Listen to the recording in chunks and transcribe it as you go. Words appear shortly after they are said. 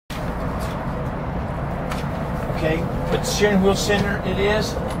Okay, but steering wheel center it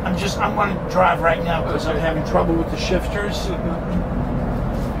is. I'm going to drive right now because I'm having trouble with the shifters.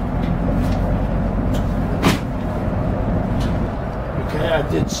 Okay, I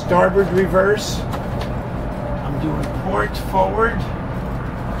did starboard reverse. I'm doing port forward.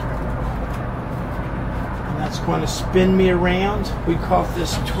 And that's going to spin me around. We call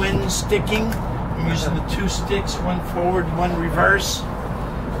this twin sticking. I'm using the two sticks, one forward, one reverse.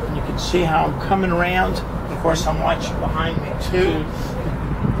 And you can see how I'm coming around. Of course, I'm watching behind me too.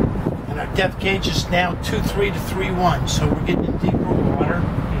 And our depth gauge is now 2.3 to 3.1, so we're getting in deeper water.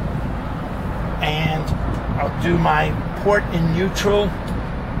 And I'll do my port in neutral.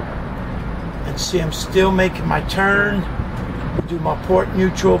 And see, I'm still making my turn. Do my port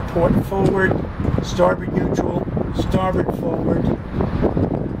neutral, port forward, starboard neutral, starboard forward.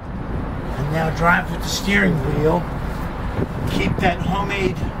 And now drive with the steering wheel. Keep that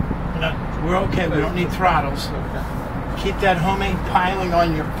homemade. We're okay, we don't need throttles. Keep that homemade piling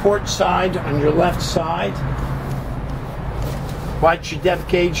on your port side, on your left side. Watch your depth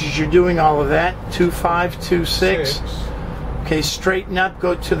gauge as you're doing all of that. 2.5, 2.6. Okay, straighten up,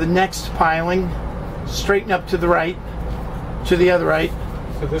 go to the next piling. Straighten up to the right, to the other right.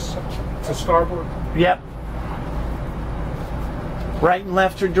 So this, to starboard? Yep. Right and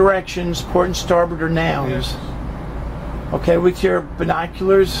left are directions, port and starboard are nouns. Yes. Okay, with your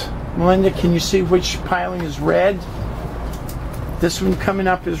binoculars, Melinda, can you see which piling is red? This one coming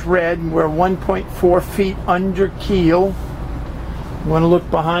up is red, and we're 1.4 feet under keel. We want to look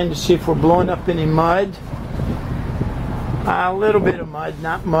behind to see if we're blowing up any mud. A little bit of mud,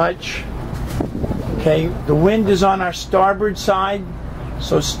 not much. Okay, the wind is on our starboard side,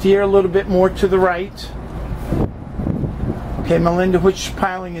 so steer a little bit more to the right. Okay, Melinda, which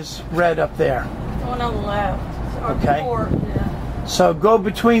piling is red up there? One on the left. Okay. Yeah. So go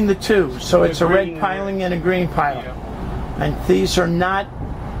between the two. So it's a red piling and a green piling. And these are not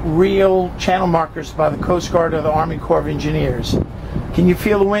real channel markers by the Coast Guard or the Army Corps of Engineers. Can you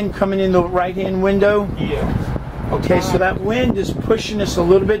feel the wind coming in the right-hand window? Yeah. Okay, so that wind is pushing us a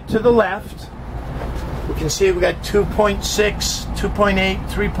little bit to the left. We can see we got 2.6, 2.8,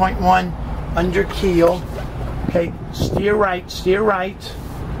 3.1 under keel. Okay, steer right, steer right.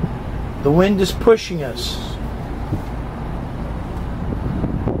 The wind is pushing us.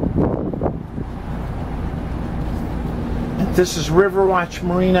 And this is Riverwatch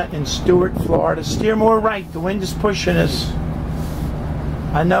Marina in Stuart, Florida. Steer more right, the wind is pushing us.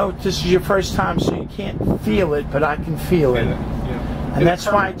 I know this is your first time, so you can't feel it, but I can feel it. And that's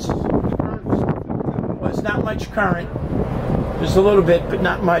why it's not much current. There's a little bit, but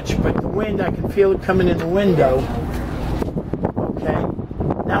not much. But the wind, I can feel it coming in the window. Okay.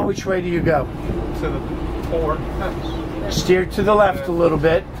 Now which way do you go? To the port. Steer to the left a little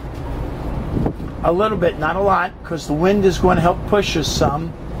bit. A little bit, not a lot, because the wind is going to help push us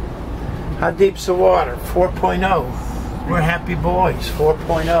some. How deep's the water? 4.0. We're happy boys,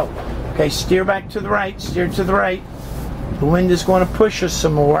 4.0. Okay, steer back to the right, steer to the right. The wind is going to push us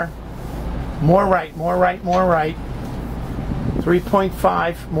some more. More right, more right, more right.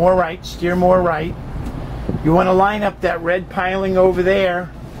 3.5, more right, steer more right. You want to line up that red piling over there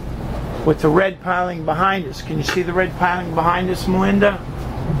with the red piling behind us. Can you see the red piling behind us, Melinda?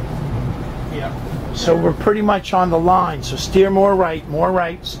 Yeah. So we're pretty much on the line. So steer more right,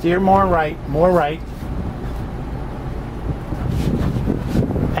 steer more right, more right.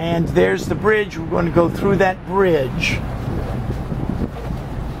 And there's the bridge. We're going to go through that bridge.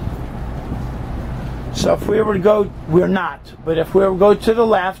 So if we were to go, we're not, but if we were to go to the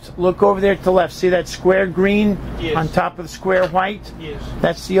left, look over there to the left. See that square green on top of the square white? Yes.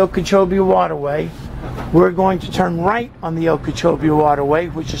 That's the Okeechobee Waterway. We're going to turn right on the Okeechobee Waterway,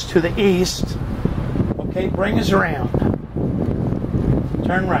 which is to the east. Okay, bring us around.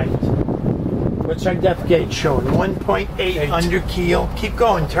 Turn right. What's our depth gauge showing? 1.8 under keel. Keep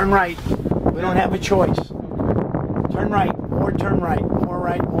going, turn right. We don't have a choice. Turn right, more turn right, more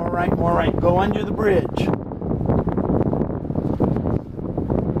right, more right, more right. Go under the bridge.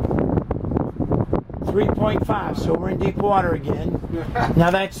 3.5, so we're in deep water again. Now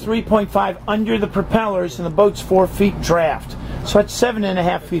that's 3.5 under the propellers and the boat's 4 feet draft. So that's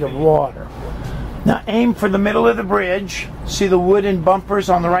 7.5 feet of water. Now aim for the middle of the bridge. See the wooden bumpers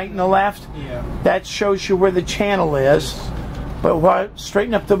on the right and the left? Yeah. That shows you where the channel is. But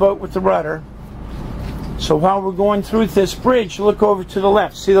straighten up the boat with the rudder. So while we're going through this bridge, look over to the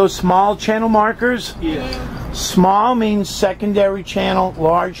left. See those small channel markers? Yes. Small means secondary channel,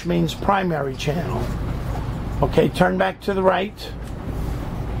 large means primary channel. Okay, turn back to the right.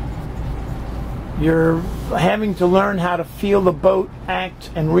 You're having to learn how to feel the boat act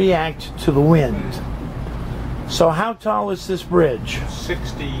and react to the wind. So how tall is this bridge?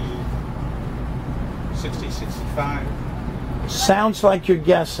 60, 65. Sounds like you're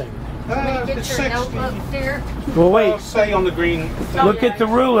guessing. Can we It's get your 60. notebook, dear? Well, Well, wait. say on the green. Oh, Look yeah, at the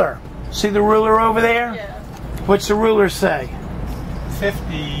yeah. ruler. See the ruler over there? Yeah. What's the ruler say?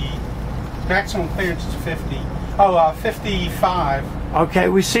 50. Maximum clearance is 50. Oh, 55. Okay,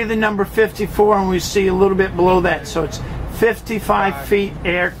 we see the number 54 and we see a little bit below that. So it's 55 feet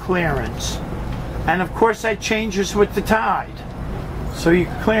air clearance. And of course that changes with the tide. So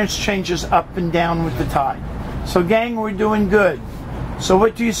your clearance changes up and down with the tide. So gang, we're doing good. So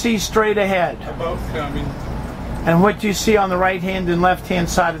what do you see straight ahead? A boat coming. And what do you see on the right hand and left hand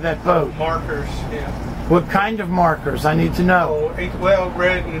side of that boat? Markers, yeah. What kind of markers? I need to know. Oh, well,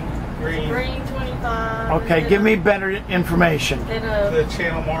 red and green. Green 25. Okay, give me better information. Then The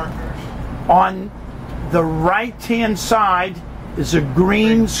channel markers. On the right hand side is a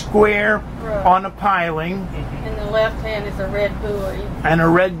green square on a piling and the left hand is a red buoy. and a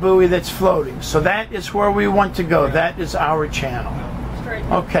red buoy that's floating. So that is where we want to go. That is our channel. Straight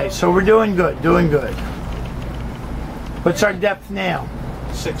Okay, so we're doing good, doing good. What's our depth now?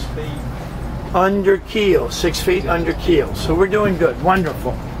 6 feet. Under keel, 6 feet under keel. So we're doing good,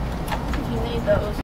 wonderful. you need those.